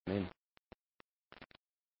Amen.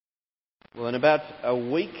 Well, in about a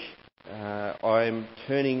week, I'm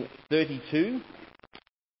turning 32,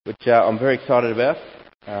 which I'm very excited about.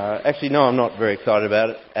 Actually, no, I'm not very excited about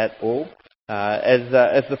it at all. As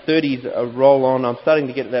the 30s roll on, I'm starting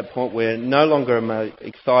to get to that point where no longer am I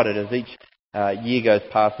excited as each year goes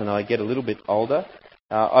past and I get a little bit older.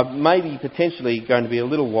 I'm maybe potentially going to be a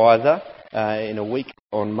little wiser in a week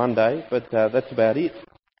on Monday, but that's about it.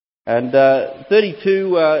 And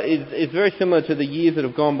 32 is very similar to the years that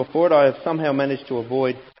have gone before it. I have somehow managed to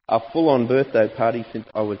avoid a full-on birthday party since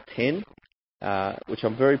I was 10, which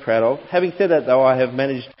I'm very proud of. Having said that, though, I have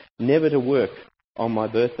managed never to work on my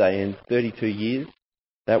birthday in 32 years.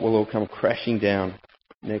 That will all come crashing down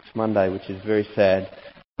next Monday, which is very sad.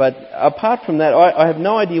 But apart from that, I have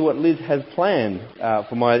no idea what Liz has planned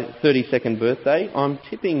for my 32nd birthday. I'm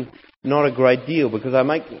tipping not a great deal because I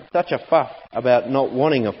make such a fuss about not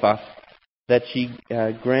wanting a fuss that she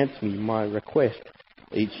grants me my request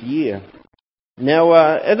each year. Now,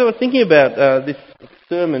 as I was thinking about this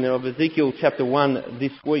sermon of Ezekiel chapter 1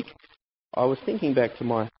 this week, I was thinking back to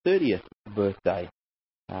my 30th birthday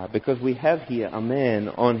because we have here a man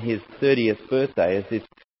on his 30th birthday as this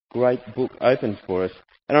great book opens for us.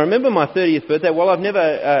 And I remember my 30th birthday. Well, I've never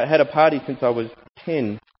had a party since I was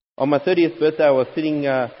 10. On my 30th birthday, I was sitting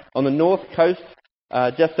on the north coast,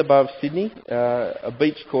 just above Sydney, a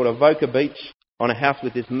beach called Avoca Beach, on a house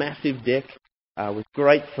with this massive deck, with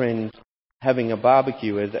great friends having a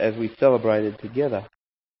barbecue as we celebrated together.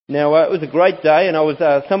 Now, it was a great day, and I was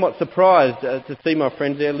somewhat surprised to see my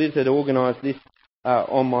friends there. Liz had organised this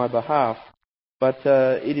on my behalf, but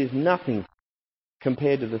it is nothing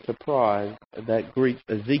compared to the surprise that greets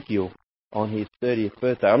Ezekiel on his 30th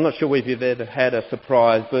birthday. I'm not sure if you've ever had a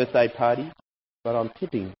surprise birthday party, but I'm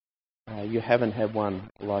tipping you haven't had one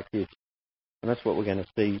like this. And that's what we're going to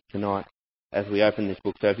see tonight as we open this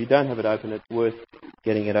book. So if you don't have it open, it's worth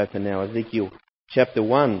getting it open now. Ezekiel chapter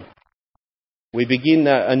 1. We begin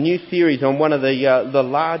a new series on one of the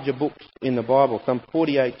larger books in the Bible. Some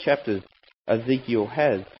 48 chapters Ezekiel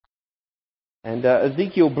has. And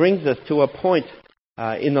Ezekiel brings us to a point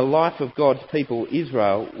in the life of God's people,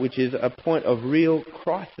 Israel, which is a point of real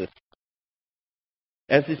crisis.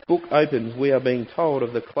 As this book opens, we are being told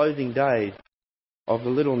of the closing days of the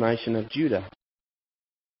little nation of Judah.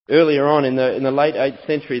 Earlier on in the late 8th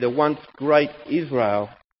century, the once great Israel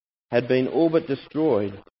had been all but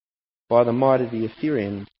destroyed by the might of the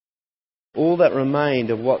Assyrians. All that remained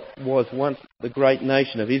of what was once the great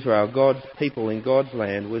nation of Israel, God's people in God's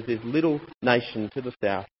land, was this little nation to the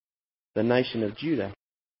south, the nation of Judah.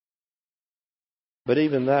 But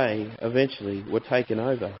even they eventually were taken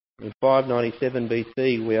over. In 597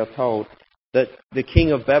 BC, we are told that the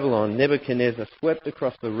king of Babylon, Nebuchadnezzar, swept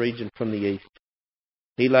across the region from the east.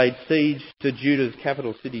 He laid siege to Judah's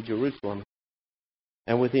capital city, Jerusalem.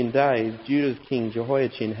 And within days, Judah's king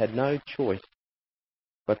Jehoiachin had no choice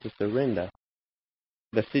but to surrender.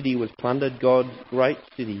 The city was plundered, God's great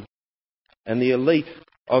city. And the elite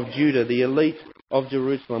of Judah, the elite of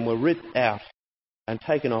Jerusalem, were ripped out and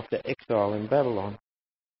taken off to exile in Babylon.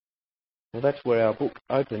 Well, that's where our book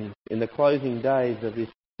opens, in the closing days of this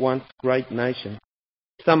once great nation.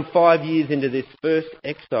 Some 5 years into this first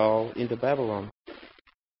exile into Babylon.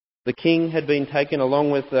 The king had been taken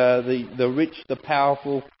along with the rich, the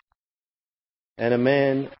powerful, and a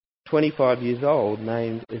man 25 years old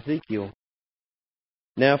named Ezekiel.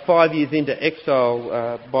 Now, 5 years into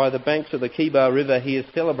exile by the banks of the Kibar River, he is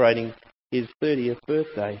celebrating his 30th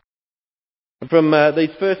birthday. And from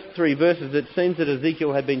these first 3 verses, it seems that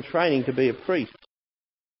Ezekiel had been training to be a priest.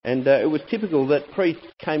 And it was typical that priests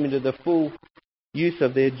came into the full use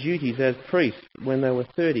of their duties as priests when they were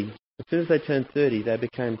 30. As soon as they turned 30, they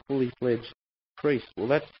became fully fledged priests. Well,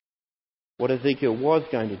 that's what Ezekiel was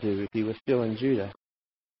going to do if he was still in Judah.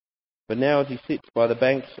 But now as he sits by the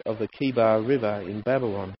banks of the Kibar River in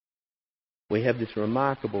Babylon, we have this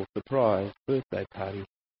remarkable surprise birthday party.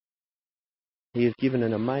 He is given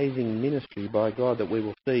an amazing ministry by God that we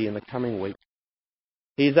will see in the coming weeks.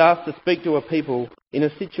 He is asked to speak to a people in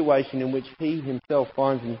a situation in which he himself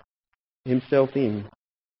finds himself in.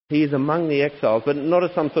 He is among the exiles, but not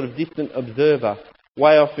as some sort of distant observer,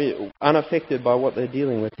 way off, unaffected by what they're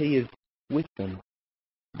dealing with. He is with them.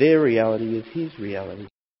 Their reality is his reality.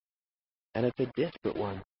 And it's a desperate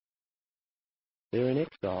one. They're in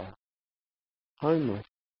exile, homeless.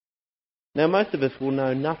 Now, most of us will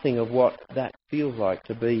know nothing of what that feels like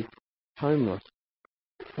to be homeless.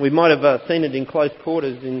 We might have seen it in close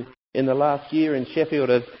quarters in the last year in Sheffield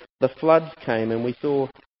as the floods came and we saw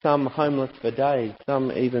some homeless for days, some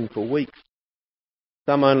even for weeks,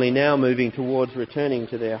 some only now moving towards returning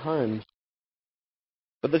to their homes.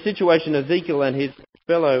 But the situation Ezekiel and his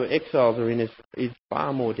fellow exiles are in is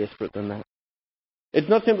far more desperate than that. It's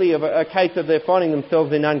not simply a case of they're finding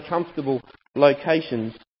themselves in uncomfortable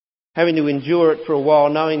locations, having to endure it for a while,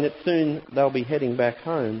 knowing that soon they'll be heading back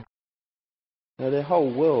home. No, their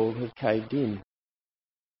whole world has caved in.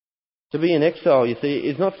 To be in exile, you see,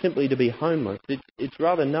 is not simply to be homeless. It's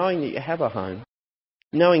rather knowing that you have a home,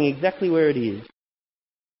 knowing exactly where it is,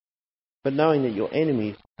 but knowing that your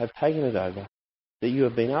enemies have taken it over, that you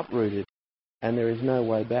have been uprooted, and there is no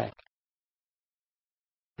way back.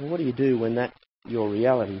 And what do you do when that's your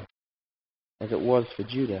reality, as it was for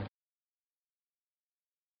Judah?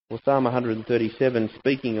 Well, Psalm 137,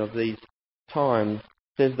 speaking of these times,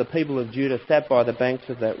 says the people of Judah sat by the banks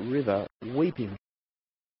of that river weeping.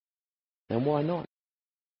 And why not?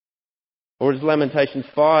 Or as Lamentations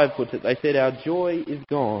 5 puts it, they said, our joy is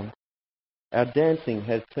gone, our dancing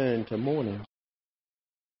has turned to mourning.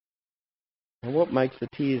 And what makes the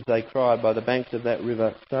tears they cried by the banks of that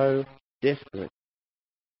river so desperate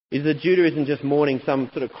is that Judah isn't just mourning some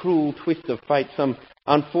sort of cruel twist of fate, some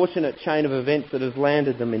unfortunate chain of events that has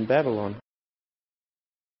landed them in Babylon.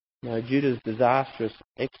 No, Judah's disastrous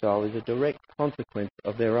exile is a direct consequence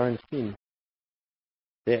of their own sin,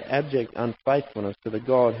 their abject unfaithfulness to the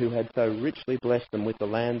God who had so richly blessed them with the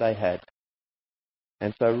land they had,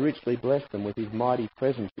 and so richly blessed them with his mighty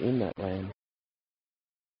presence in that land.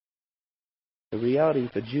 The reality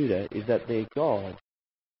for Judah is that their God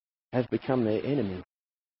has become their enemy,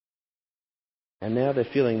 and now they're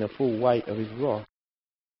feeling the full weight of his wrath.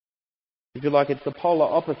 If you like, it's the polar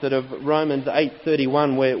opposite of Romans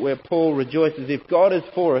 8:31, where Paul rejoices, if God is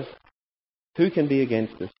for us, who can be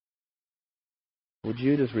against us? Well,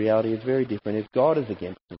 Judah's reality is very different. If God is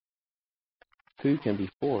against us, who can be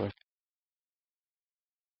for us?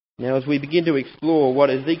 Now, as we begin to explore what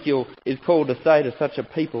Ezekiel is called to say to such a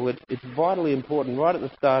people, it's vitally important right at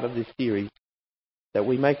the start of this series that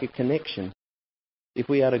we make a connection if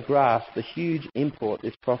we are to grasp the huge import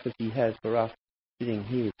this prophecy has for us sitting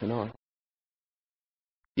here tonight.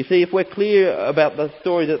 You see, if we're clear about the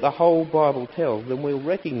story that the whole Bible tells, then we'll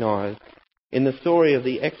recognise in the story of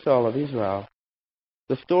the exile of Israel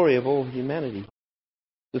the story of all humanity,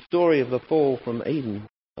 the story of the fall from Eden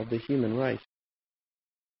of the human race.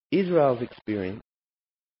 Israel's experience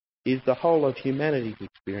is the whole of humanity's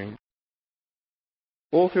experience.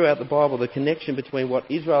 All throughout the Bible, the connection between what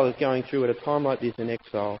Israel is going through at a time like this in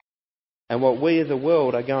exile and what we as a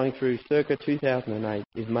world are going through circa 2008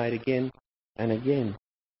 is made again and again.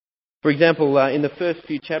 For example, in the first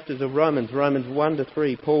few chapters of Romans 1 to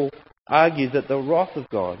 3, Paul argues that the wrath of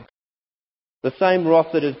God, the same wrath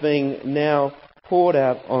that is being now poured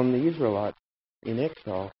out on the Israelites in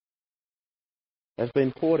exile, has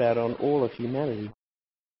been poured out on all of humanity.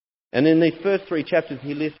 And in these first 3 chapters,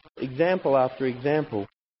 he lists example after example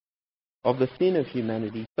of the sin of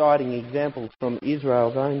humanity, citing examples from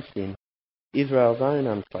Israel's own sin, Israel's own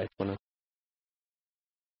unfaithfulness.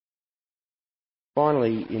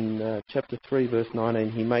 Finally, in chapter 3, verse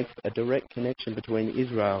 19, he makes a direct connection between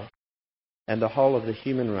Israel and the whole of the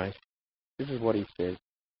human race. This is what he says.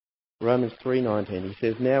 Romans 3:19, he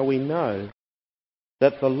says, now we know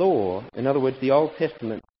that the law, in other words, the Old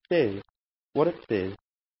Testament, says what it says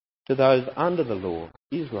to those under the law,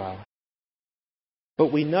 Israel.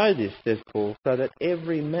 But we know this, says Paul, so that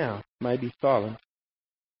every mouth may be silent,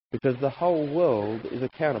 because the whole world is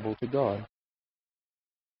accountable to God.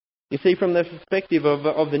 You see, from the perspective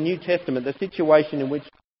of the New Testament, the situation in which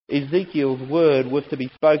Ezekiel's word was to be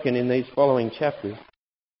spoken in these following chapters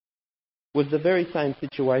was the very same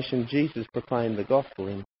situation Jesus proclaimed the gospel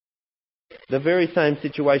in. The very same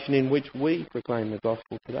situation in which we proclaim the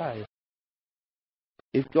gospel today.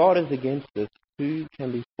 If God is against us, who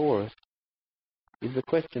can be for us? Is the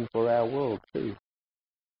question for our world too.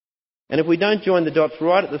 And if we don't join the dots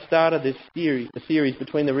right at the start of this series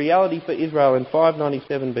between the reality for Israel in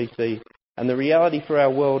 597 BC and the reality for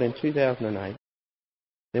our world in 2008,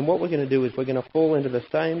 then what we're going to do is we're going to fall into the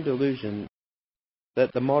same delusion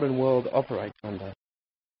that the modern world operates under.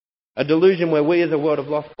 A delusion where we as a world have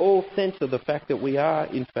lost all sense of the fact that we are,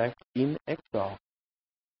 in fact, in exile.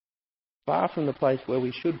 Far from the place where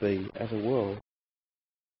we should be as a world.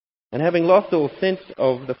 And having lost all sense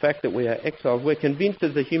of the fact that we are exiles, we're convinced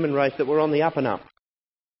as a human race that we're on the up and up.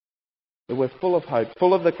 That we're full of hope,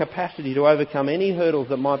 full of the capacity to overcome any hurdles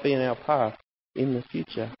that might be in our path in the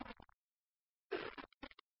future.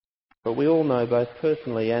 But we all know, both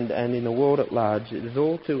personally and in the world at large, it is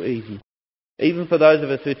all too easy, even for those of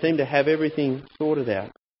us who seem to have everything sorted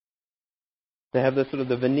out, to have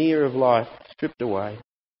the veneer of life stripped away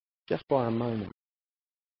just by a moment.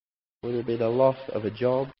 Whether it be the loss of a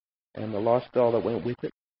job and the lifestyle that went with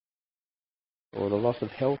it, or the loss of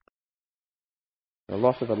health, the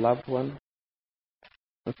loss of a loved one.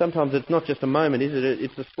 And sometimes it's not just a moment, is it?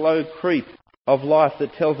 It's a slow creep of life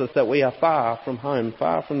that tells us that we are far from home,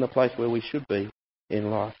 far from the place where we should be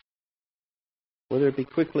in life. Whether it be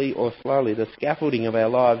quickly or slowly, the scaffolding of our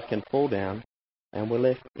lives can fall down and we're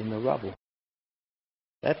left in the rubble.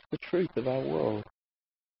 That's the truth of our world.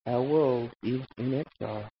 Our world is in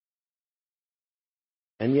exile.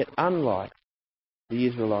 And yet, unlike the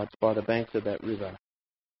Israelites by the banks of that river,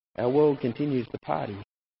 our world continues to party.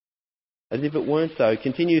 As if it weren't so,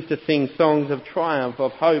 continues to sing songs of triumph,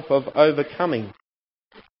 of hope, of overcoming.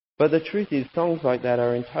 But the truth is, songs like that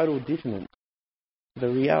are in total dissonance to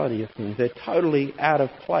the reality of things. They're totally out of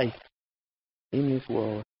place in this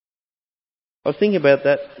world. I was thinking about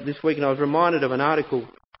that this week, and I was reminded of an article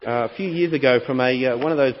a few years ago from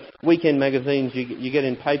one of those weekend magazines you get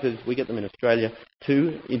in papers. We get them in Australia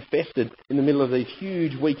too, infested in the middle of these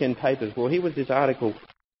huge weekend papers. Well, here was this article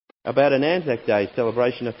about an Anzac Day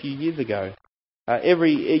celebration a few years ago.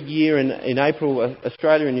 Every year in April,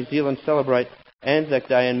 Australia and New Zealand celebrate Anzac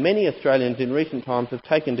Day, and many Australians in recent times have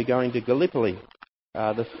taken to going to Gallipoli,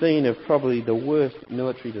 the scene of probably the worst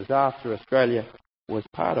military disaster Australia was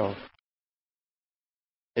part of.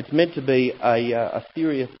 It's meant to be a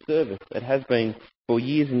serious service. It has been for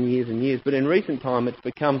years and years and years, but in recent time it's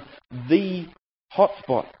become the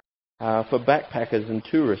hotspot for backpackers and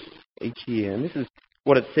tourists each year. And this is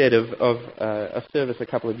what it said of a service a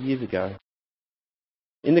couple of years ago.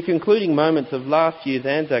 In the concluding moments of last year's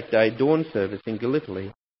Anzac Day dawn service in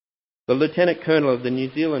Gallipoli, the Lieutenant Colonel of the New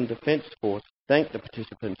Zealand Defence Force thanked the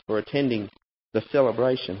participants for attending the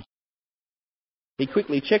celebration. He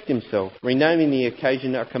quickly checked himself, renaming the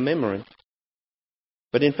occasion a commemorance.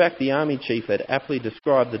 But in fact, the Army Chief had aptly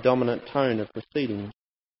described the dominant tone of proceedings.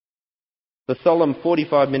 The solemn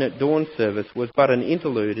 45-minute dawn service was but an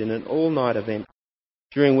interlude in an all-night event,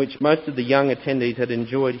 during which most of the young attendees had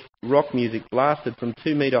enjoyed rock music blasted from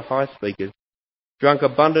 2-metre-high speakers, drunk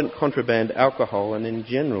abundant contraband alcohol, and in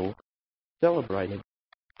general, celebrated.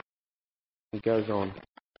 It goes on.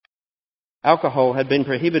 Alcohol had been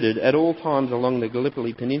prohibited at all times along the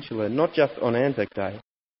Gallipoli Peninsula, not just on Anzac Day,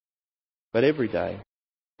 but every day.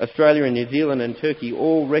 Australia and New Zealand and Turkey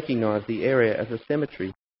all recognised the area as a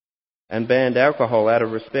cemetery and banned alcohol out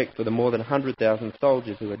of respect for the more than 100,000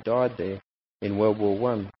 soldiers who had died there in World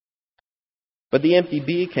War I. But the empty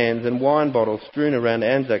beer cans and wine bottles strewn around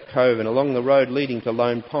Anzac Cove and along the road leading to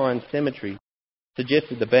Lone Pine Cemetery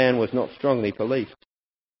suggested the ban was not strongly policed.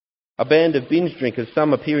 A band of binge drinkers,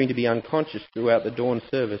 some appearing to be unconscious throughout the dawn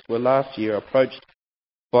service, were last year approached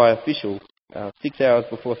by officials 6 hours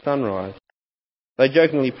before sunrise. They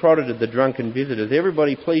jokingly prodded at the drunken visitors,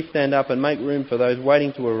 "Everybody please stand up and make room for those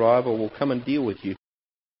waiting to arrive or we'll come and deal with you."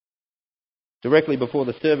 Directly before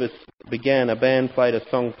the service began, a band played a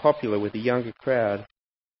song popular with the younger crowd,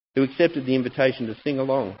 who accepted the invitation to sing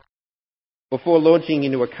along. Before launching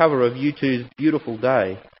into a cover of U2's Beautiful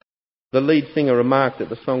Day, the lead singer remarked that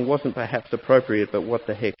the song wasn't perhaps appropriate, but what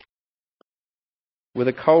the heck. With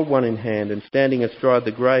a cold one in hand and standing astride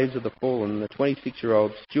the graves of the fallen, the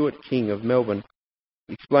 26-year-old Stuart King of Melbourne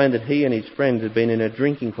explained that he and his friends had been in a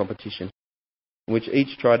drinking competition in which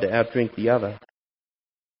each tried to outdrink the other.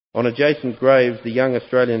 On adjacent graves, the young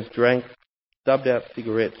Australians drank, stubbed out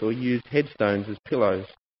cigarettes or used headstones as pillows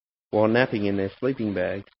while napping in their sleeping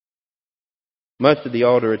bags. Most of the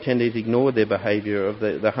older attendees ignored their behaviour of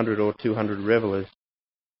the 100 or 200 revellers,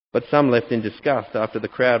 but some left in disgust after the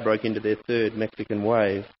crowd broke into their third Mexican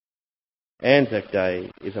wave. Anzac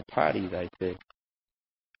Day is a party, they said.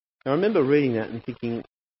 Now, I remember reading that and thinking,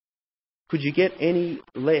 could you get any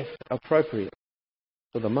less appropriate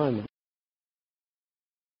for the moment?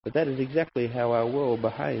 But that is exactly how our world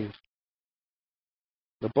behaves.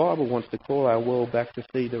 The Bible wants to call our world back to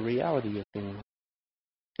see the reality of things,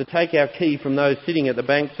 to take our key from those sitting at the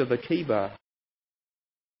banks of the key bar.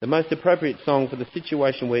 The most appropriate song for the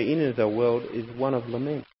situation we're in as our world is one of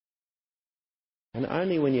lament. And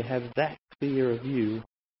only when you have that clear a view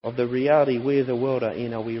of the reality we as a world are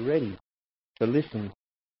in are we ready to listen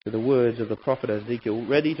to the words of the prophet Ezekiel,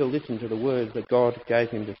 ready to listen to the words that God gave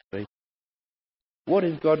him to speak. What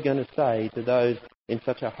is God going to say to those in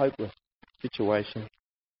such a hopeless situation?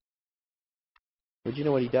 Well, do you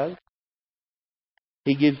know what he does?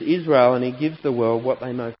 He gives Israel and he gives the world what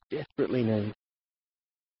they most desperately need.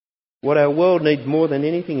 What our world needs more than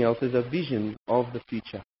anything else is a vision of the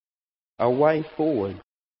future, a way forward,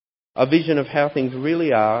 a vision of how things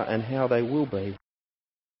really are and how they will be.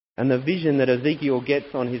 And the vision that Ezekiel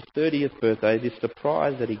gets on his 30th birthday, this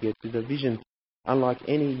surprise that he gets, is a vision unlike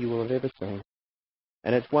any you will have ever seen.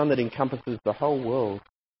 And it's one that encompasses the whole world.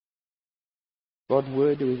 God's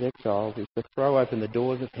word to his exiles is to throw open the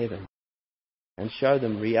doors of heaven and show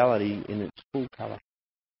them reality in its full colour.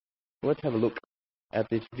 Let's have a look at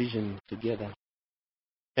this vision together.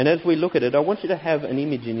 And as we look at it, I want you to have an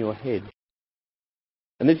image in your head.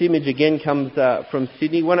 And this image again comes from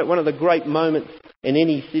Sydney. One of the great moments in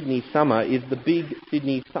any Sydney summer is the big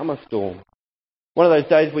Sydney summer storm. One of those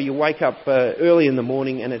days where you wake up early in the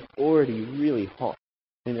morning and it's already really hot.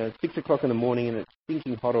 It's 6 o'clock in the morning and it's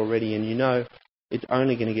stinking hot already, and you know it's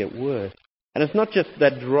only going to get worse. And it's not just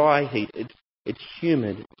that dry heat, it's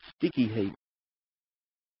humid, sticky heat.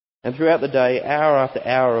 And throughout the day, hour after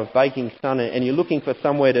hour of baking sun, and you're looking for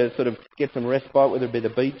somewhere to sort of get some respite, whether it be the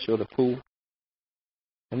beach or the pool.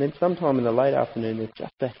 And then sometime in the late afternoon, there's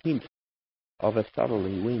just a hint of a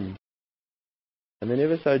southerly wind. And then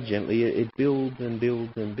ever so gently, it builds and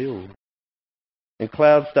builds and builds. And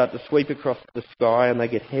clouds start to sweep across the sky, and they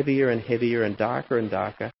get heavier and heavier and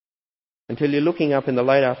darker, until you're looking up in the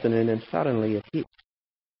late afternoon and suddenly it hits.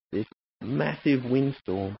 This massive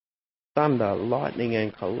windstorm, thunder, lightning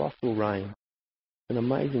and colossal rain. An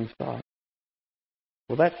amazing sight.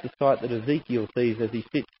 Well, that's the sight that Ezekiel sees as he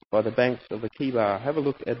sits by the banks of the Kibar. Have a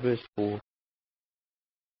look at verse 4.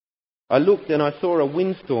 I looked and I saw a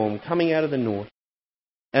windstorm coming out of the north,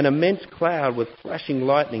 an immense cloud with flashing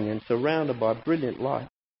lightning and surrounded by brilliant light.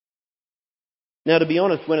 Now, to be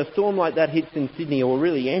honest, when a storm like that hits in Sydney or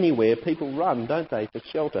really anywhere, people run, don't they, for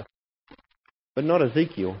shelter. But not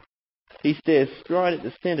Ezekiel. He stares straight at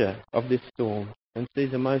the centre of this storm and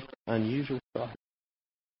sees a most unusual sight.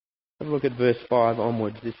 Have a look at verse 5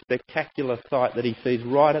 onwards, this spectacular sight that he sees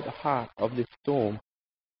right at the heart of this storm.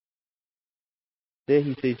 There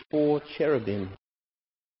he sees 4 cherubim.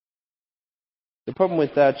 The problem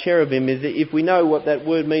with cherubim is that if we know what that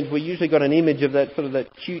word means, we usually got an image of that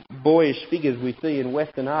cute, boyish figures we see in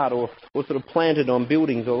Western art or sort of planted on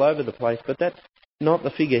buildings all over the place. But that's not the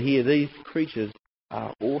figure here. These creatures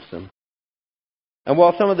are awesome. And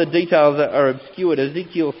while some of the details are obscured,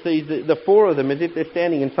 Ezekiel sees the 4 of them as if they're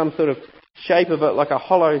standing in some sort of shape of it, like a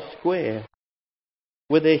hollow square,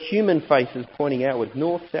 with their human faces pointing outwards,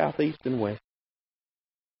 north, south, east and west.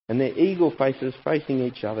 And their eagle faces facing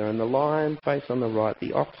each other, and the lion face on the right,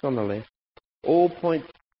 the ox on the left. All points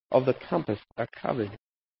of the compass are covered.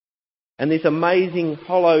 And this amazing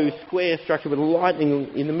hollow square structure with lightning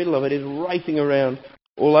in the middle of it is racing around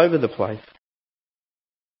all over the place.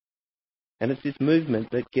 And it's this movement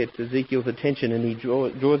that gets Ezekiel's attention, and he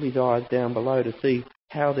draws his eyes down below to see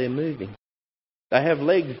how they're moving. They have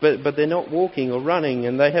legs, but they're not walking or running,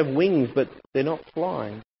 and they have wings, but they're not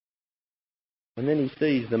flying. And then he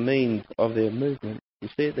sees the means of their movement. You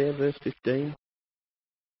see it there, verse 15?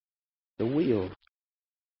 The wheels.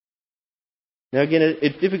 Now again,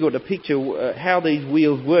 it's difficult to picture how these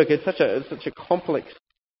wheels work. It's such a complex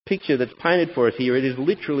picture that's painted for us here. It is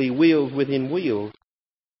literally wheels within wheels.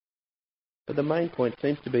 But the main point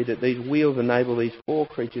seems to be that these wheels enable these 4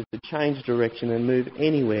 creatures to change direction and move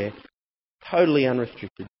anywhere, totally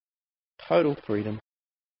unrestricted, total freedom.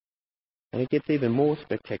 And it gets even more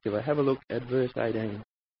spectacular. Have a look at verse 18.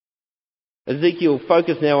 Ezekiel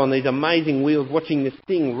focused now on these amazing wheels, watching this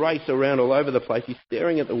thing race around all over the place. He's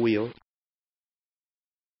staring at the wheels.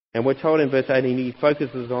 And we're told in verse 18 he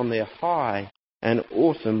focuses on their high and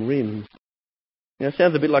awesome rims. Now, it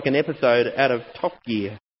sounds a bit like an episode out of Top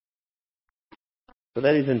Gear. But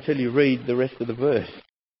that is until you read the rest of the verse.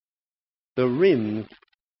 The rims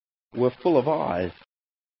were full of eyes.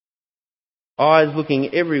 Eyes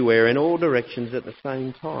looking everywhere in all directions at the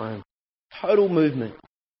same time. Total movement.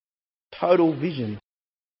 Total vision.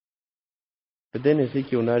 But then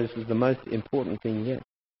Ezekiel notices the most important thing yet.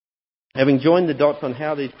 Having joined the dots on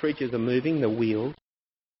how these creatures are moving, the wheels,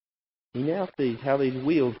 he now sees how these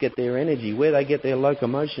wheels get their energy, where they get their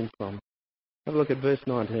locomotion from. Have a look at verse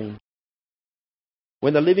 19.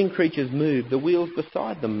 When the living creatures moved, the wheels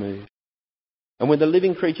beside them moved. And when the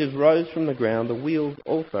living creatures rose from the ground, the wheels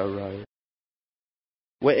also rose.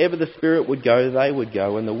 Wherever the Spirit would go, they would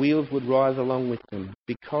go, and the wheels would rise along with them,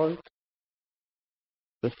 because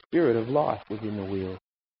the Spirit of life was in the wheels.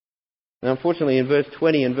 Now, unfortunately, in verse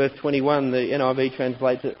 20 and verse 21, the NIV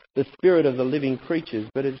translates it, the spirit of the living creatures,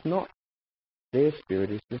 but it's not their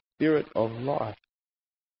spirit, it's the Spirit of life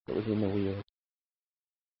that was in the wheels.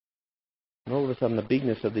 And all of a sudden the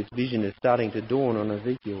bigness of this vision is starting to dawn on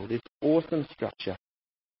Ezekiel. This awesome structure,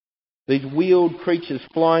 these wheeled creatures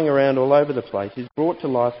flying around all over the place, is brought to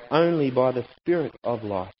life only by the Spirit of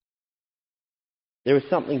life. There is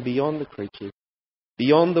something beyond the creatures,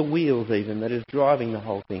 beyond the wheels even, that is driving the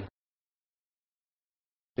whole thing.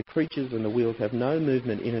 The creatures and the wheels have no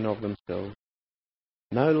movement in and of themselves,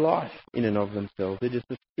 no life in and of themselves. It is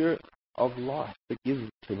the Spirit of life that gives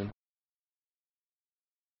it to them.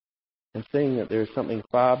 And seeing that there is something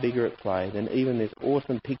far bigger at play than even this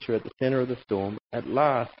awesome picture at the centre of the storm, at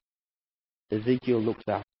last Ezekiel looks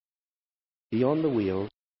up, beyond the wheels,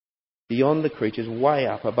 beyond the creatures, way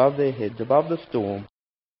up, above their heads, above the storm.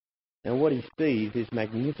 And what he sees is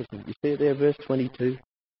magnificent. You see it there, verse 22?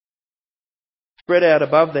 Spread out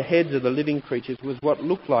above the heads of the living creatures was what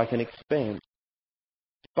looked like an expanse,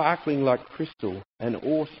 sparkling like crystal and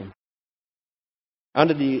awesome.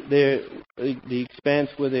 Under the expanse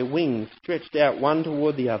were their wings, stretched out one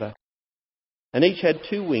toward the other, and each had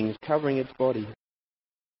 2 wings covering its body.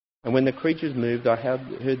 And when the creatures moved, I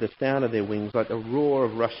heard the sound of their wings like the roar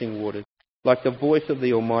of rushing waters, like the voice of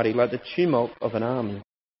the Almighty, like the tumult of an army.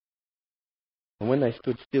 And when they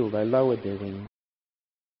stood still, they lowered their wings.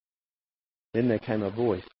 Then there came a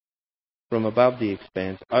voice from above the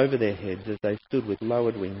expanse over their heads as they stood with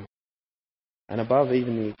lowered wings. And above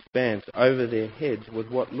even the expanse, over their heads, was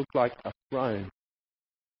what looked like a throne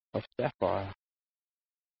of sapphire.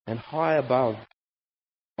 And high above,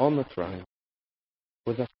 on the throne,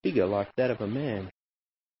 was a figure like that of a man.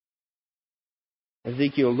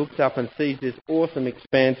 Ezekiel looks up and sees this awesome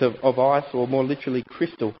expanse of ice, or more literally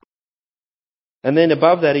crystal. And then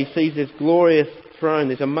above that he sees this glorious throne,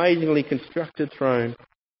 this amazingly constructed throne.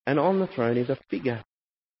 And on the throne is a figure,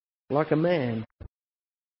 like a man.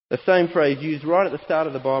 The same phrase used right at the start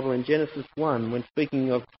of the Bible in Genesis 1 when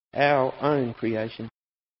speaking of our own creation.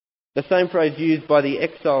 The same phrase used by the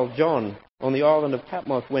exile John on the island of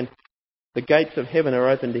Patmos when the gates of heaven are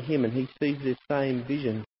opened to him and he sees this same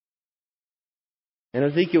vision. And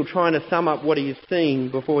Ezekiel, trying to sum up what he is seeing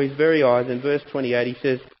before his very eyes, in verse 28 he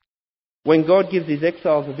says, when God gives his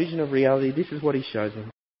exiles a vision of reality, this is what he shows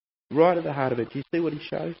them. Right at the heart of it, do you see what he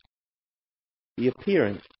shows? The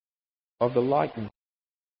appearance of the likeness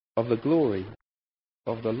of the glory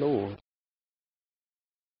of the Lord.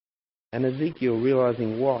 And Ezekiel,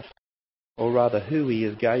 realizing what, or rather who he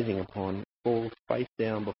is gazing upon, falls face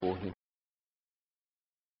down before him.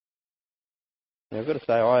 Now I've got to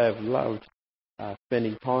say, I have loved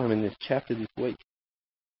spending time in this chapter this week.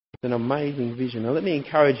 It's an amazing vision. Now let me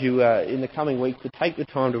encourage you in the coming weeks to take the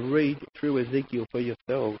time to read through Ezekiel for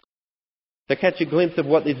yourselves, to catch a glimpse of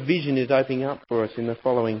what this vision is opening up for us in the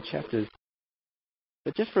following chapters.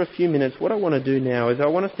 But just for a few minutes, what I want to do now is I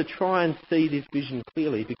want us to try and see this vision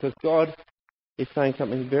clearly, because God is saying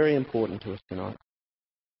something very important to us tonight.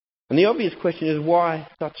 And the obvious question is, why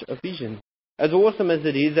such a vision? As awesome as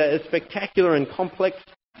it is, as spectacular and complex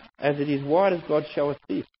as it is, why does God show us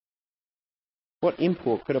this? What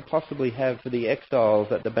import could it possibly have for the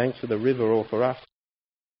exiles at the banks of the river, or for us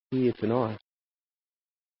here tonight?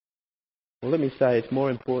 Well, let me say it's more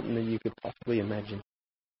important than you could possibly imagine.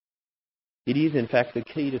 It is, in fact, the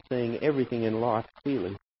key to seeing everything in life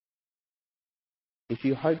clearly. If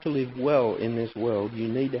you hope to live well in this world, you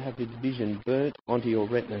need to have this vision burnt onto your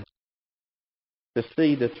retinas to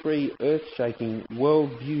see the 3 earth-shaking,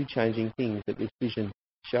 world-view-changing things that this vision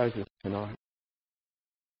shows us tonight.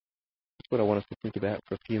 That's what I want us to think about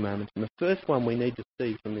for a few moments. And the first one we need to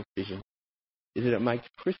see from this vision is that it makes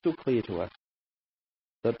crystal clear to us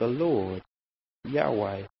that the Lord,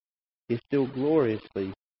 Yahweh, is still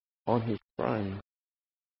gloriously on his throne.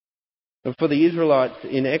 And for the Israelites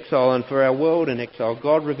in exile and for our world in exile,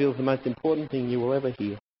 God reveals the most important thing you will ever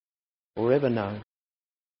hear or ever know.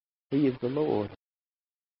 He is the Lord,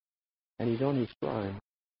 and he's on his throne.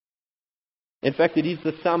 In fact, it is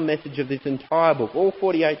the sum message of this entire book, all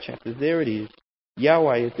 48 chapters. There it is.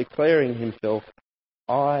 Yahweh is declaring himself,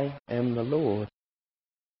 I am the Lord.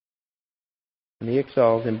 And the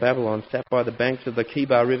exiles in Babylon sat by the banks of the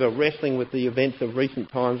Kibar River, wrestling with the events of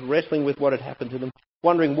recent times, wrestling with what had happened to them,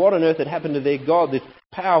 wondering what on earth had happened to their God, this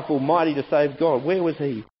powerful, mighty to save God. Where was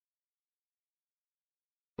he?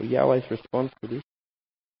 Well, Yahweh's response to this,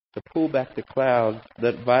 to pull back the clouds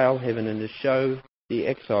that veil heaven and to show the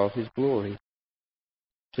exiles his glory,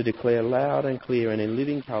 to declare loud and clear and in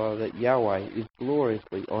living colour that Yahweh is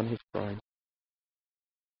gloriously on his throne.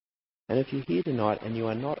 And if you're here tonight and you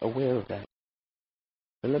are not aware of that,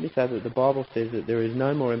 then let me say that the Bible says that there is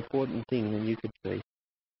no more important thing than you could see.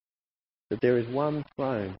 That there is one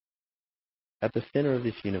throne at the centre of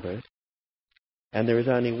this universe, and there is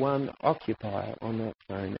only one occupier on that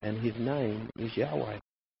throne, and his name is Yahweh.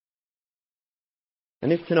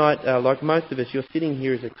 And if tonight, like most of us, you're sitting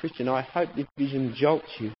here as a Christian, I hope this vision jolts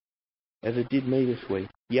you, as it did me this week.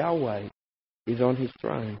 Yahweh is on his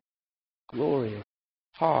throne, glorious,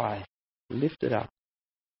 high, lifted up.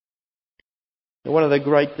 And one of the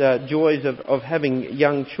great joys of having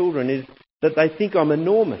young children is that they think I'm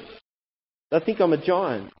enormous. They think I'm a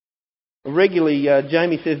giant. Regularly,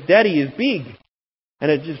 Jamie says, "Daddy is big." And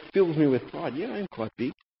it just fills me with pride. Yeah, I am quite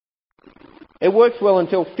big. It works well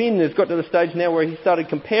until Finn has got to the stage now where he started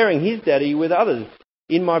comparing his daddy with others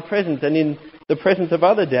in my presence and in the presence of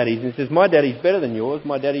other daddies. And he says, "My daddy's better than yours,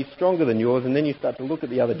 my daddy's stronger than yours." And then you start to look at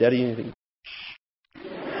the other daddy and you think,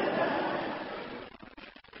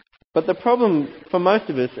 but the problem for most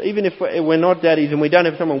of us, even if we're not daddies and we don't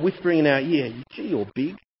have someone whispering in our ear, "Gee, you're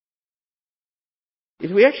big,"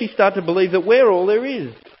 is we actually start to believe that we're all there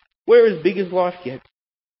is. We're as big as life gets.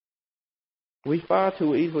 We far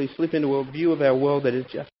too easily slip into a view of our world that is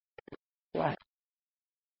just flat.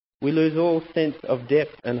 We lose all sense of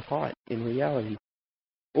depth and height in reality.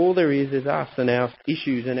 All there is us and our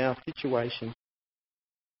issues and our situation.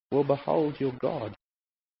 Well, behold your God.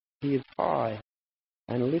 He is high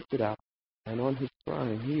and lifted up and on his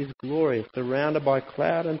throne. He is glorious, surrounded by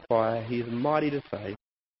cloud and fire. He is mighty to save.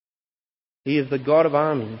 He is the God of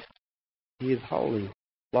armies. He is holy,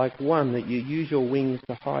 like one that you use your wings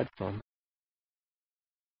to hide from.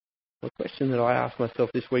 The question that I asked myself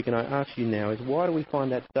this week, and I ask you now, is why do we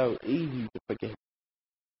find that so easy to forget?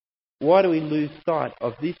 Why do we lose sight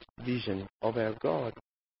of this vision of our God?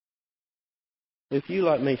 If you,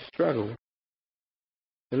 like me, struggle,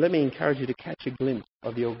 then let me encourage you to catch a glimpse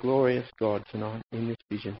of your glorious God tonight in this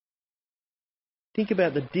vision. Think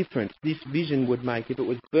about the difference this vision would make if it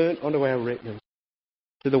was burnt onto our retinas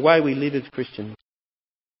to the way we live as Christians.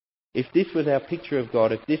 If this was our picture of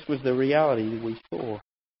God, if this was the reality we saw,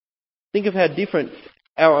 think of how different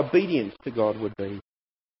our obedience to God would be,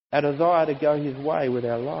 our desire to go his way with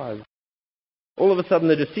our lives. All of a sudden,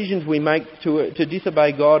 the decisions we make to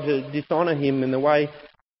disobey God, to dishonour him in the way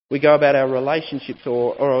we go about our relationships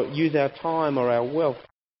or use our time or our wealth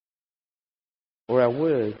or our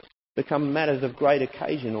words become matters of great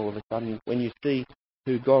occasion all of a sudden when you see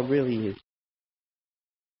who God really is.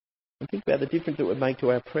 And think about the difference it would make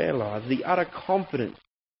to our prayer lives, the utter confidence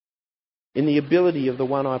in the ability of the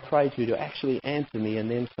one I pray to actually answer me and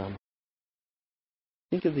then some.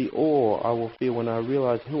 Think of the awe I will feel when I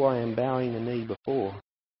realise who I am bowing the knee before.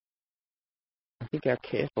 I think how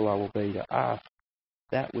careful I will be to ask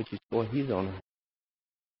that which is for his honour.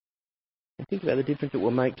 And think about the difference it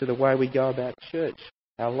will make to the way we go about church,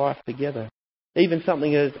 our life together. Even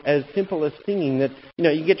something as simple as singing that,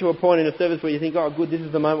 you get to a point in a service where you think, "Oh, good, this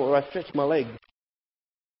is the moment where I stretch my legs."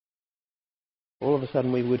 All of a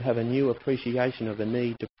sudden we would have a new appreciation of the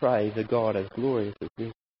need to praise a God as glorious as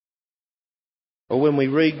this. Or when we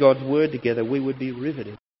read God's word together, we would be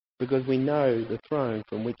riveted because we know the throne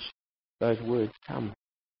from which those words come.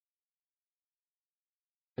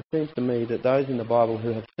 It seems to me that those in the Bible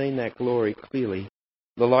who have seen that glory clearly,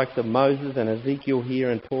 the likes of Moses and Ezekiel here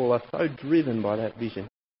and Paul, are so driven by that vision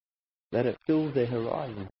that it fills their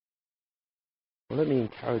horizon. Well, let me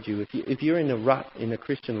encourage you, if you're in a rut in the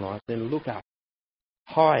Christian life, then look up,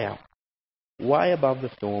 high up, way above the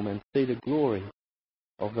storm and see the glory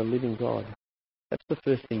of the living God. That's the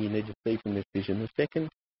first thing you need to see from this vision. The second,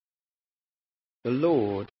 the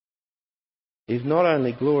Lord is not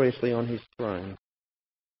only gloriously on his throne,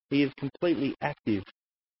 he is completely active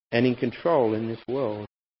and in control in this world.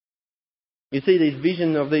 You see these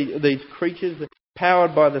vision of these creatures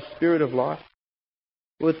powered by the Spirit of life?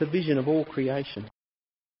 Well, it's a vision of all creation.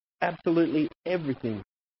 Absolutely everything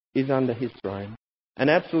is under his throne. And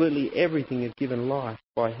absolutely everything is given life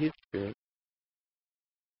by his Spirit.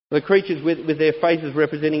 The creatures with their faces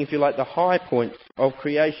representing, if you like, the high points of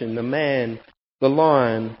creation, the man, the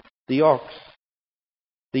lion, the ox,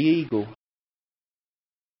 the eagle,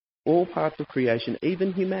 all parts of creation,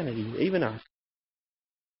 even humanity, even us,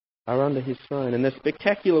 are under his throne. And the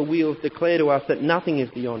spectacular wheels declare to us that nothing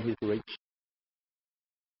is beyond his reach.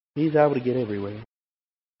 He's able to get everywhere.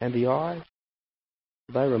 And the eyes,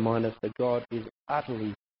 they remind us that God is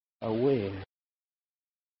utterly aware.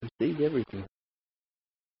 He sees everything.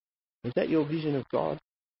 Is that your vision of God?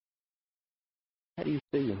 How do you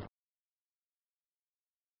see him?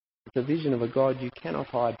 It's a vision of a God you cannot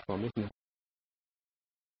hide from, isn't it?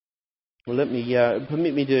 Well,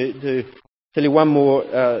 permit me to tell you one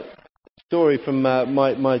more story from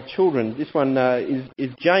my children. This one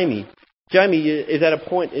is Jamie. Jamie is at a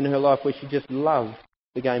point in her life where she just loves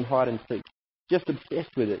the game hide and seek, just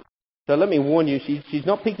obsessed with it. So let me warn you, she's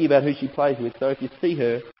not picky about who she plays with. So if you see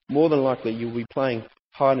her, more than likely you'll be playing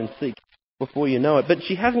hide and seek before you know it. But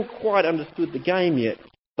she hasn't quite understood the game yet,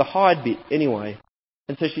 the hide bit anyway.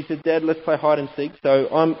 And so she said, "Dad, let's play hide and seek." So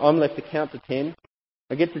I'm left to count to 10.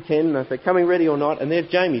 I get to 10 and I say, "Coming, ready or not?" And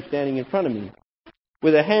there's Jamie standing in front of me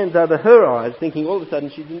with her hands over her eyes, thinking all of a sudden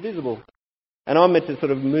she's invisible. And I'm meant to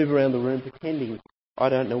sort of move around the room pretending I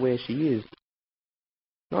don't know where she is.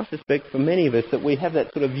 And I suspect for many of us that we have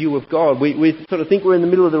that sort of view of God. We sort of think we're in the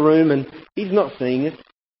middle of the room and He's not seeing us.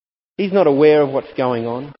 He's not aware of what's going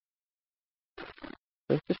on.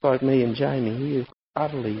 But just like me and Jamie, He is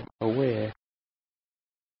utterly aware.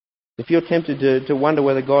 If you're tempted to wonder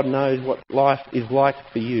whether God knows what life is like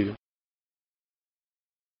for you,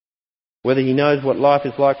 whether He knows what life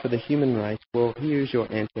is like for the human race, well, here is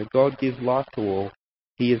your answer. God gives life to all.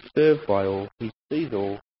 He is served by all. He sees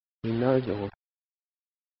all. He knows all.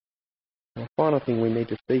 And the final thing we need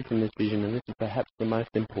to see from this vision, and this is perhaps the most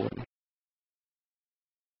important,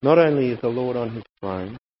 not only is the Lord on His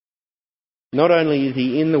throne, not only is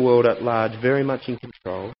He in the world at large, very much in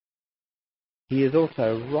control, He is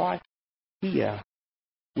also right here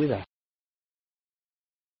with us.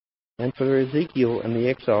 And for Ezekiel and the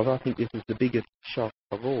exiles, I think this is the biggest shock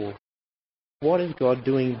of all. What is God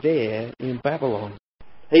doing there in Babylon?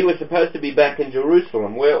 He was supposed to be back in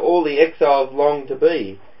Jerusalem, where all the exiles longed to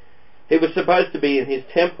be. He was supposed to be in His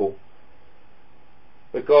temple.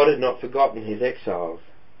 But God had not forgotten His exiles.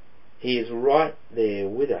 He is right there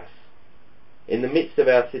with us, in the midst of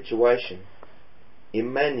our situation.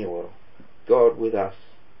 Emmanuel, God with us.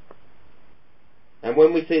 And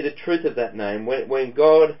when we see the truth of that name, when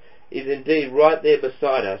God is indeed right there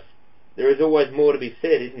beside us, there is always more to be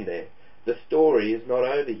said, isn't there? The story is not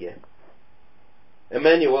over yet.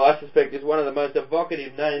 Emmanuel, I suspect, is one of the most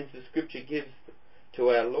evocative names the Scripture gives to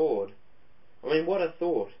our Lord. I mean, what a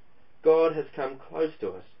thought. God has come close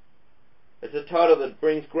to us. It's a title that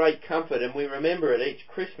brings great comfort, and we remember it each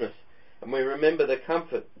Christmas, and we remember the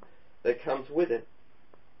comfort that comes with it.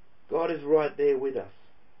 God is right there with us.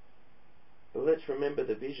 But let's remember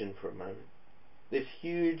the vision for a moment. This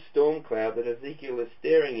huge storm cloud that Ezekiel is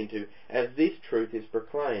staring into as this truth is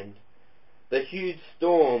proclaimed. The huge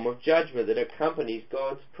storm of judgment that accompanies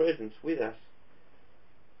God's presence with us.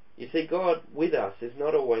 You see, God with us is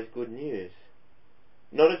not always good news.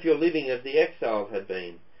 Not if you're living as the exiles had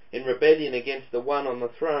been, in rebellion against the one on the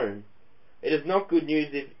throne. It is not good news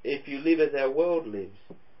if you live as our world lives,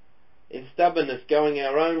 in stubbornness, going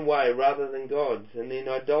our own way rather than God's, and in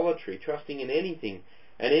idolatry, trusting in anything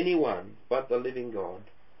and anyone but the living God,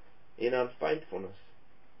 in unfaithfulness.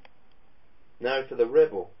 No, for the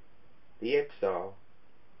rebel, the exile,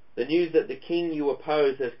 the news that the king you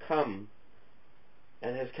oppose has come,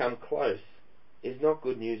 and has come close, is not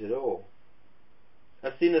good news at all.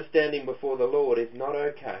 A sinner standing before the Lord is not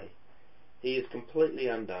okay. He is completely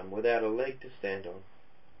undone, without a leg to stand on.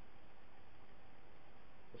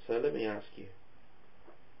 So let me ask you,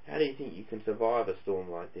 how do you think you can survive a storm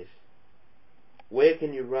like this? Where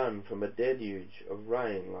can you run from a deluge of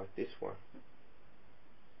rain like this one?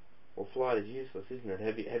 Well, flight is useless, isn't it?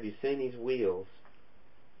 Have you seen his wheels?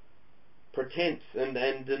 Pretense and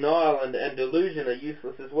denial and delusion are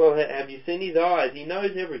useless as well. Have you seen his eyes? He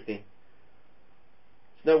knows everything.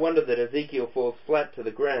 It's no wonder that Ezekiel falls flat to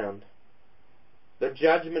the ground. The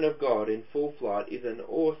judgment of God in full flight is an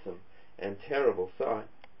awesome and terrible sight.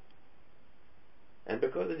 And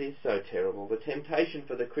because it is so terrible, the temptation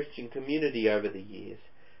for the Christian community over the years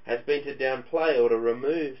has been to downplay or to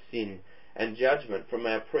remove sin and judgment from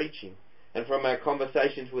our preaching and from our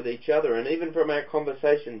conversations with each other and even from our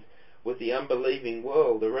conversations with the unbelieving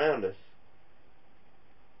world around us.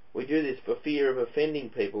 We do this for fear of offending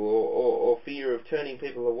people or fear of turning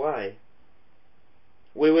people away.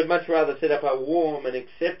 We would much rather set up a warm and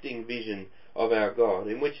accepting vision of our God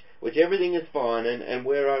in which everything is fine and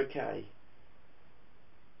we're okay.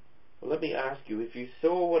 Well, let me ask you, if you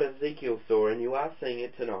saw what Ezekiel saw, and you are seeing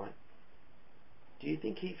it tonight, do you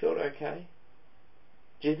think he felt okay?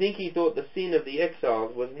 Do you think he thought the sin of the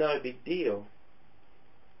exiles was no big deal?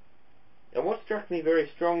 And what struck me very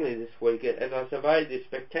strongly this week as I surveyed this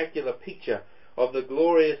spectacular picture of the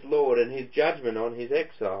glorious Lord and his judgment on his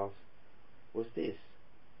exiles was this.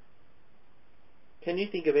 Can you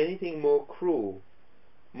think of anything more cruel,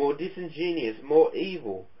 more disingenuous, more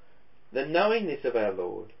evil than knowing this of our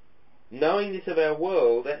Lord, knowing this of our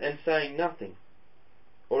world and saying nothing,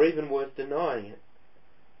 or even worse, denying it?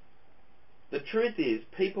 The truth is,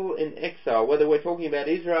 people in exile, whether we're talking about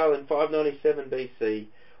Israel in 597 BC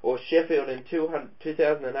or Sheffield in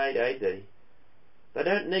 2008 AD, they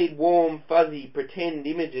don't need warm, fuzzy, pretend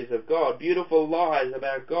images of God, beautiful lies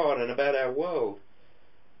about God and about our world.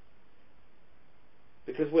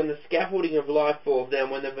 Because when the scaffolding of life falls down,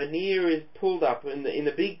 when the veneer is pulled up in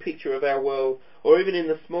the big picture of our world, or even in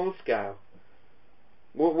the small scale,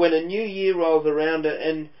 when a new year rolls around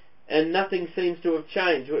and nothing seems to have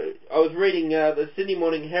changed. I was reading the Sydney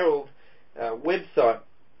Morning Herald website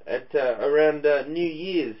at around New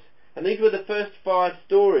Year's, and these were the first 5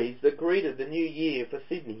 stories that greeted the new year for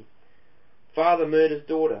Sydney. Father murders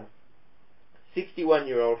daughter.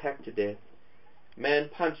 61-year-old hacked to death. Man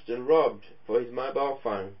punched and robbed for his mobile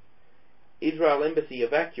phone. Israel embassy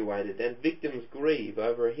evacuated and victims grieve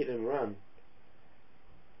over a hit and run.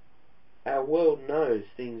 Our world knows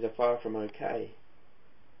things are far from okay.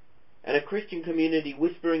 And a Christian community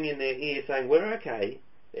whispering in their ear saying, we're okay,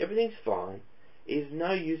 everything's fine, is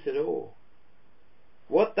no use at all.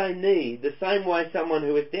 What they need, the same way someone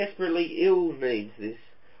who is desperately ill needs this,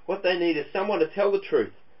 what they need is someone to tell the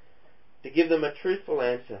truth, to give them a truthful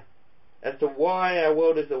answer as to why our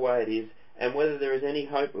world is the way it is and whether there is any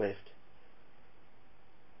hope left.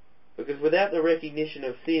 Because without the recognition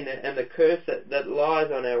of sin and the curse that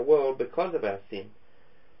lies on our world because of our sin,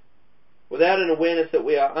 without an awareness that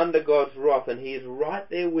we are under God's wrath and He is right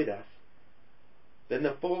there with us, then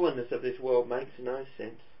the fallenness of this world makes no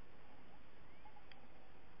sense.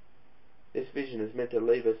 This vision is meant to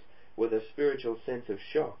leave us with a spiritual sense of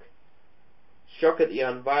shock. Shock at the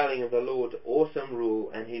unveiling of the Lord's awesome rule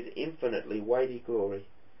and His infinitely weighty glory.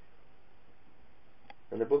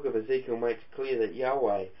 And the book of Ezekiel makes clear that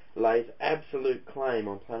Yahweh lays absolute claim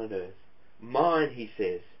on planet Earth. Mine, He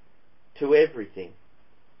says, to everything.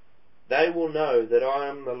 They will know that I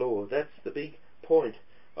am the Lord. That's the big point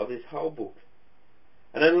of this whole book.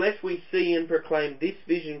 And unless we see and proclaim this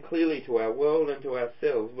vision clearly to our world and to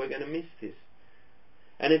ourselves, we're going to miss this.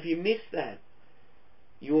 And if you miss that,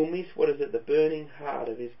 you will miss what is at the burning heart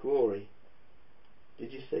of His glory.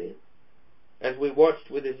 Did you see it? As we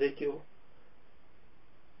watched with Ezekiel.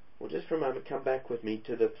 Well, just for a moment, come back with me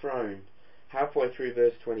to the throne, halfway through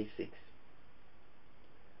verse 26.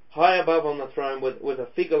 High above on the throne was a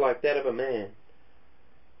figure like that of a man.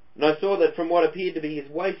 And I saw that from what appeared to be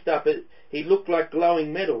his waist up, he looked like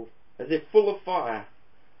glowing metal, as if full of fire.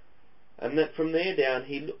 And that from there down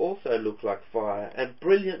he also looked like fire, and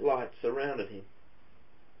brilliant light surrounded him.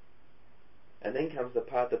 And then comes the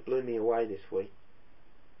part that blew me away this week.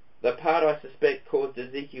 The part I suspect caused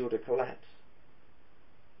Ezekiel to collapse.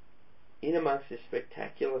 In amongst this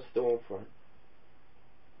spectacular storm front,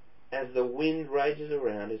 as the wind rages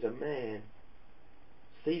around, is a man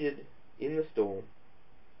seated in the storm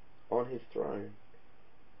on his throne.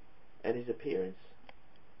 And his appearance,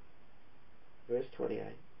 verse 28,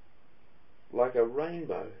 like a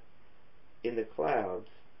rainbow in the clouds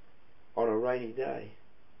on a rainy day.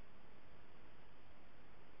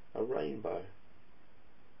 A rainbow.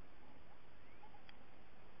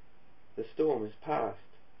 The storm is past.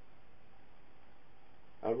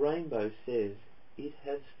 A rainbow says, it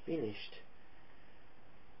has finished.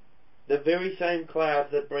 The very same clouds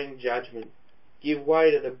that bring judgment give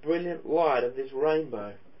way to the brilliant light of this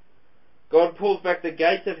rainbow. God pulls back the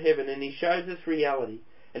gates of heaven and He shows us reality,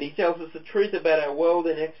 and He tells us the truth about our world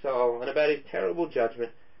in exile and about His terrible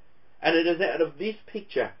judgment. And it is out of this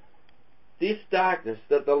picture, this darkness,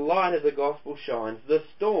 that the light of the gospel shines. The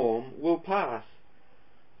storm will pass.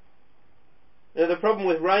 Now the problem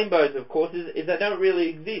with rainbows, of course, is they don't really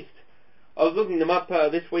exist. I was looking them up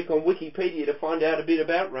this week on Wikipedia to find out a bit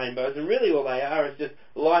about rainbows, and really all they are is just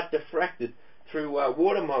light diffracted through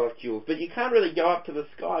water molecules. But you can't really go up to the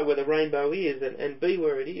sky where the rainbow is and be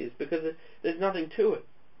where it is, because there's nothing to it.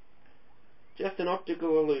 Just an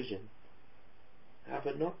optical illusion.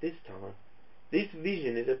 But not this time. This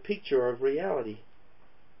vision is a picture of reality.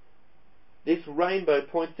 This rainbow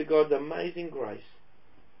points to God's amazing grace.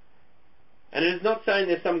 And it is not saying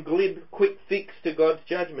there's some glib, quick fix to God's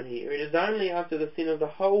judgment here. It is only after the sin of the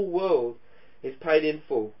whole world is paid in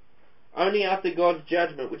full. Only after God's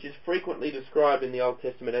judgment, which is frequently described in the Old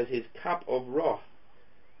Testament as His cup of wrath,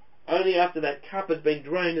 only after that cup has been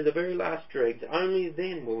drained to the very last dregs, only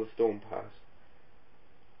then will the storm pass.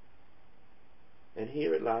 And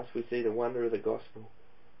here at last we see the wonder of the gospel.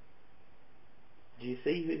 Do you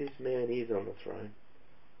see who this man is on the throne?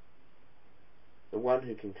 The one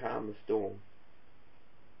who can calm the storm.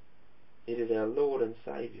 It is our Lord and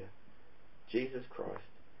Saviour, Jesus Christ,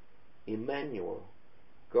 Emmanuel,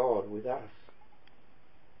 God with us,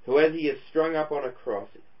 who as He is strung up on a cross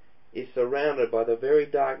is surrounded by the very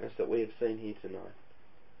darkness that we have seen here tonight.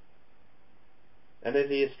 And as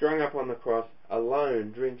He is strung up on the cross,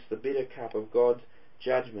 alone drinks the bitter cup of God's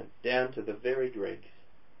judgment down to the very dregs.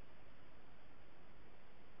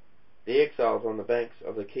 The exiles on the banks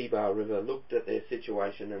of the Kebar River looked at their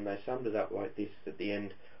situation and they summed it up like this at the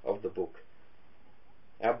end of the book.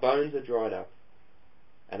 Our bones are dried up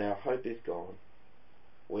and our hope is gone.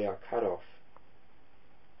 We are cut off.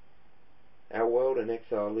 Our world in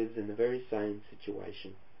exile lives in the very same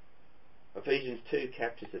situation. Ephesians 2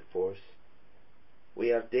 captures it for us.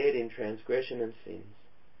 We are dead in transgression and sins.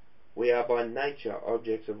 We are by nature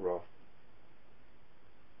objects of wrath.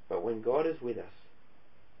 But when God is with us,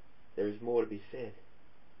 there is more to be said.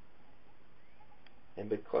 And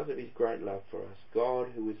because of his great love for us, God,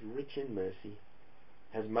 who is rich in mercy,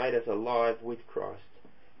 has made us alive with Christ,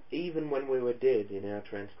 even when we were dead in our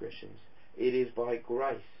transgressions. It is by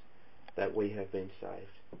grace that we have been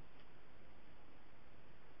saved.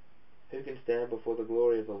 Who can stand before the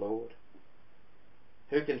glory of the Lord?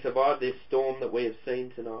 Who can survive this storm that we have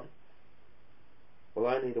seen tonight?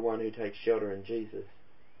 Well, only the one who takes shelter in Jesus.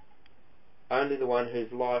 Only the one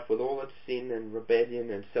whose life, with all its sin and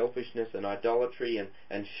rebellion and selfishness and idolatry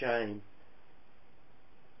and shame,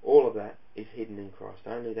 all of that is hidden in Christ.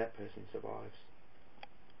 Only that person survives.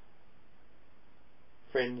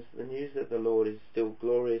 Friends, the news that the Lord is still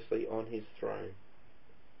gloriously on his throne,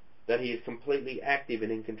 that he is completely active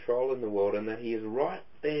and in control in the world, and that he is right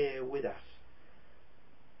there with us,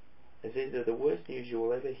 is either the worst news you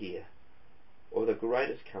will ever hear or the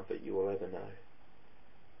greatest comfort you will ever know.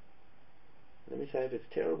 Let me say, if it's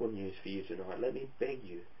terrible news for you tonight, let me beg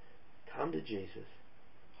you, come to Jesus.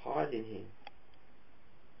 Hide in him.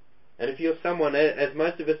 And if you're someone, as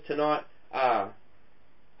most of us tonight are,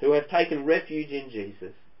 who have taken refuge in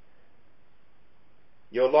Jesus,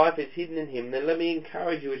 your life is hidden in him, then let me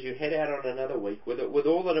encourage you as you head out on another week, with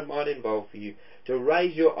all that it might involve for you, to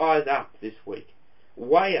raise your eyes up this week,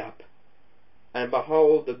 way up, and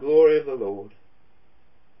behold the glory of the Lord,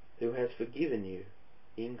 who has forgiven you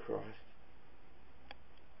in Christ.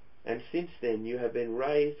 And since then you have been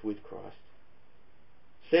raised with Christ.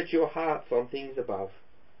 Set your hearts on things above,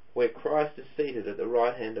 where Christ is seated at the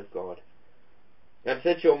right hand of God. And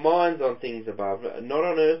set your minds on things above, not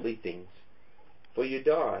on earthly things. For you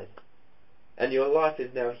died, and your life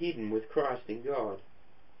is now hidden with Christ in God.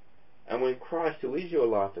 And when Christ, who is your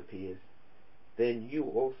life, appears, then you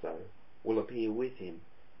also will appear with him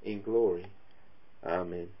in glory.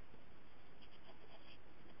 Amen.